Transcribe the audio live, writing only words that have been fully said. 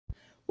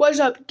What's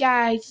up,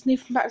 guys?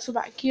 Nathan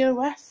back here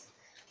with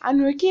a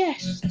new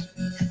guest,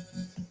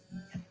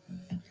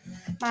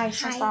 my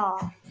sister.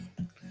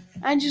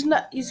 And you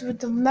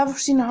would have never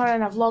seen her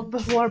in a vlog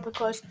before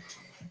because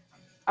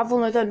I've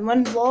only done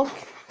one vlog.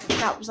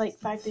 That was like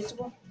 5 days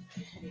ago.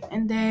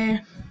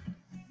 And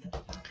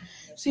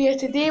so yeah,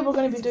 today we're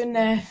going to be doing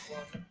the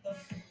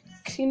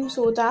cream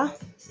soda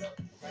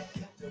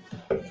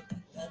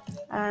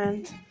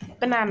and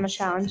banana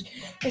challenge.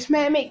 It's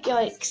meant to make you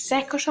like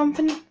sick or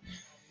something.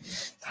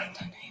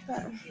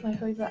 Turn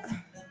it a wee bit.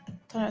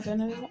 Turn it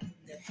down a wee bit.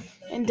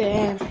 And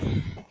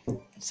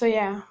so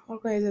yeah, we're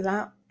going to do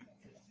that.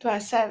 Do I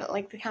set it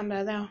like the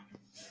camera there?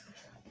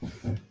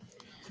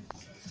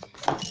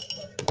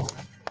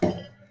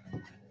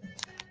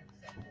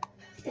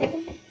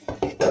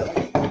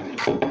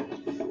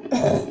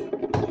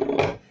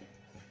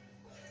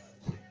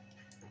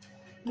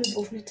 We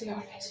both need to get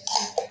our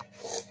faces.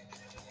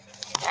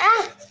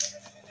 Ah!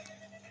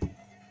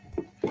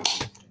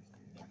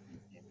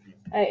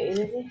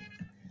 Alright,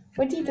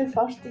 what do you do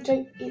first? Did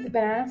you eat the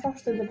banana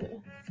first or the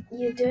boo?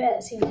 You do it at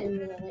the same time,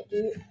 really. Like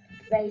you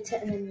write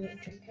it and then you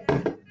drink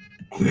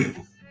it.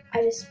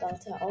 I just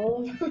spelt it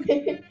all over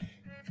me.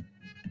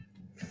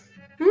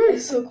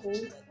 It's so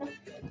cold.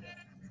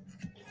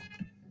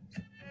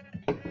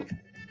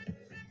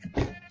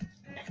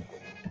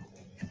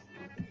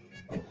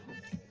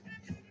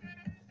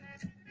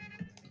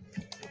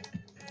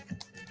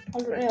 I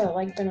don't really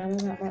like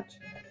bananas that much.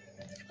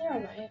 They're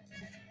alright.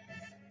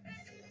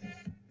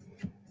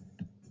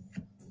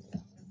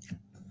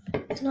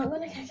 It's not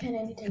gonna kick in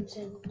anytime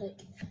soon.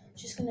 Like,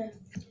 just gonna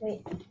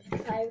wait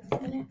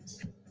 5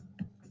 minutes.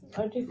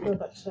 I do feel a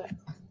bit sick.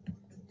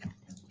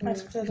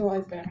 That's because I don't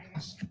like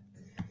bananas.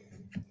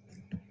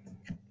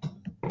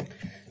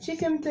 She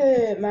came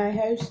to my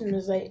house and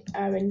was like,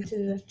 I went to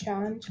the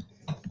challenge.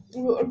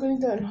 We're going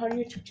to do it on her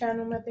YouTube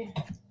channel maybe.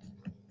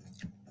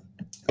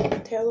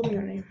 Tell them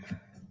your name.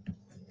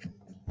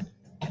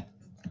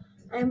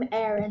 I'm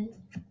Erin,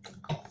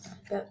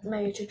 but my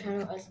YouTube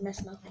channel is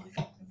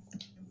MissMalfoy.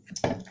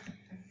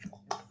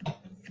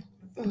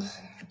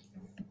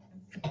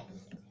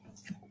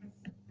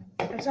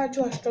 It's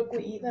actually a struggle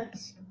to eat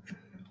this.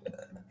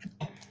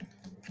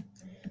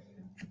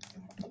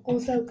 It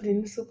goes out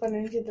green so fun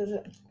and she does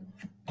it.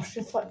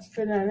 She flips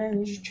banana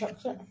and she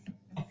chucks it.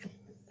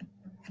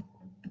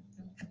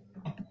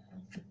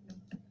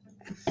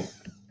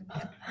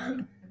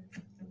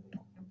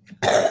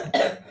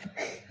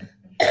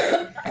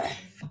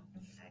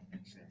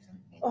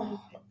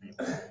 Oh.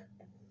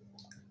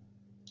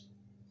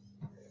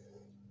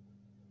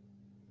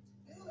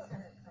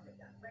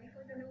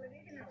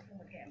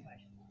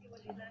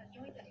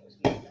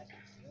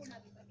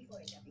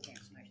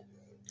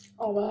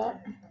 Oh,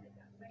 that.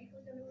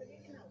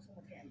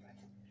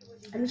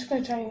 I'm just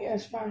going to try and get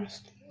this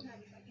fast.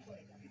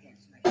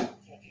 I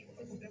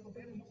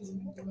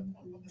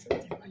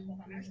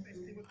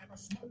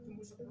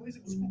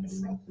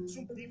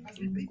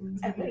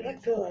really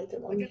feel like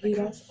it when he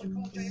does.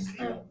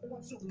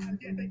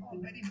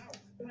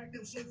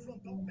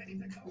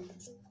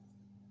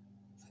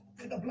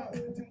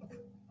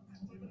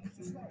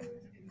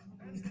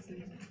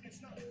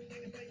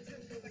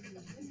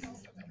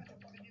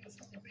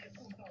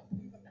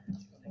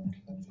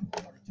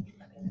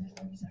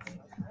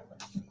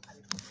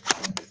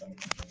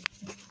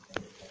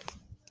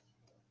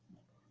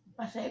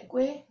 A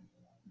segue.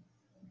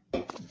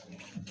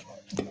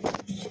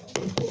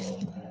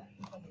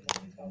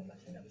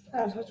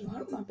 That's what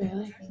hurt my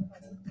belly.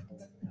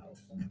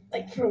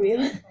 Like for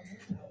real.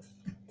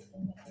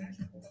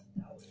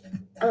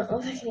 I don't know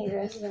if I can eat the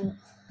rest of that.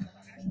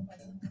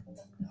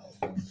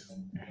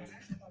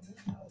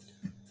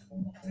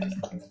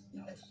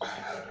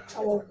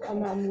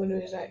 I'm going to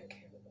be sick.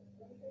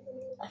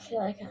 I feel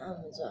like I am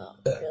as well.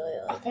 Really,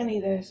 I can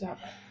eat this up.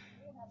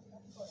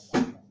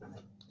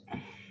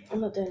 I'm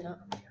not doing that.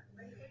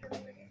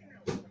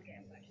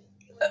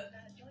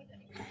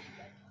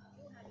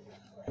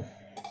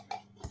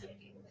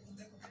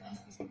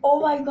 Oh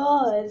my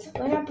god,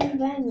 when I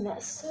breathe in,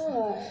 that's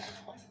sore.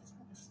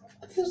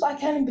 It feels like I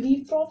can't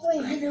breathe properly.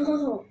 I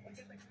know.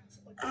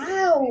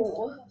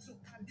 Ow!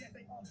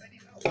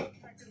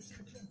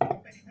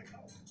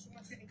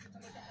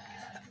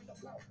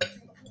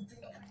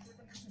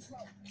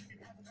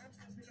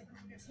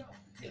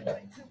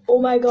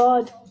 Oh my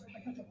god.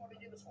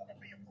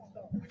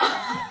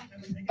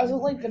 I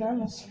don't like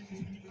bananas.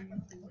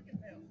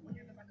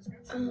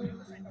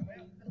 I'm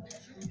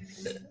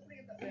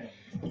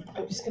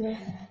just gonna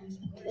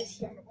put this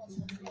here.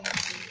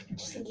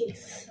 Just in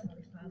case.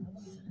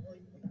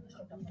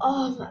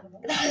 Oh my,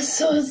 that's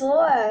so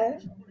sore.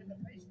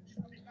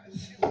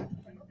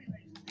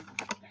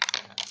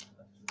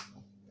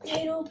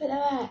 Hey, don't put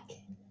that back.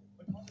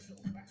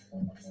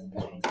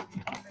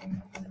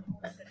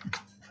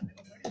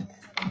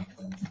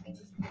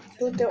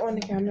 Don't do it on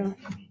the camera.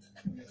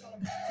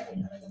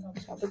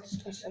 That'll be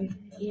disgusting.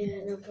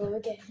 Yeah, no,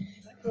 probably get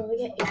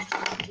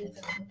irritated.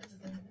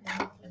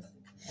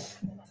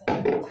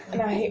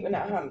 And I hate when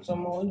that happens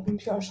on my own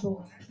computer,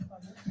 so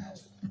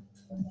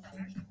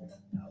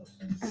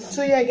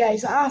So yeah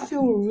guys, I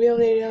feel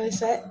really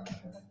sick.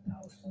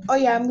 Oh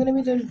yeah, I'm gonna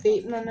be doing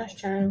vaping on this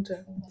channel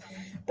too.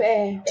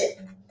 But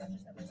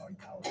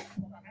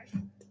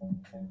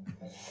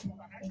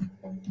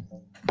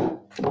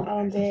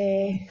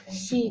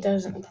she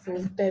doesn't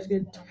feel very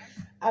good.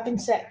 I've been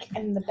sick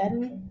in the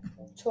bin,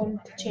 so I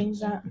want to change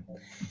that.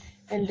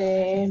 And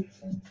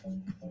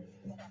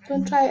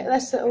don't try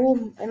this at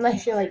home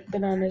unless you like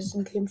bananas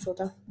and cream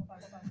soda.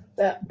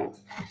 But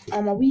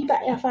I'm a wee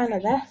bit of a fan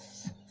of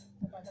this,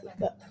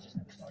 but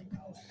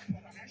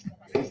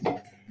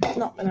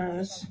not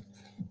bananas.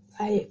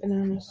 I hate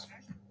bananas.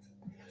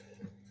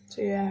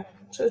 So yeah,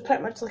 so it's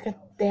pretty much like a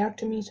dare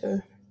to me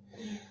too.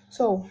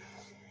 So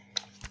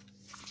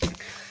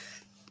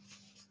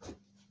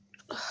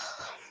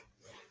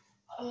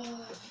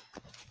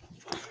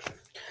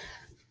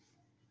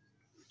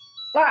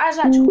that is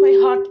actually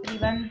quite hard to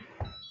breathe in.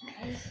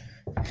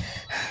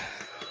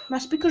 My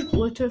speaker's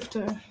Bluetooth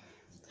too.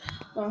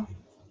 Oh.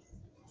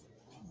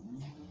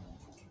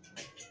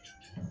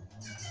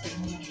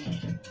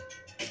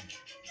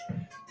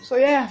 So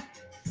yeah,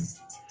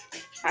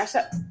 that's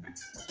it.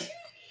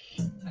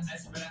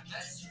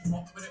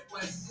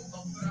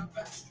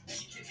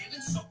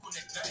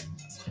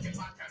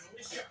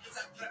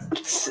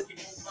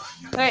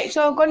 Right,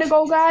 so I'm gonna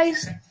go,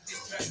 guys.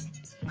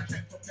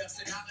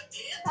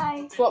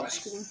 Bye. Flop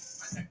screen.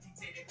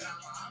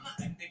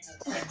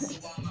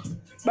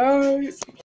 Bye.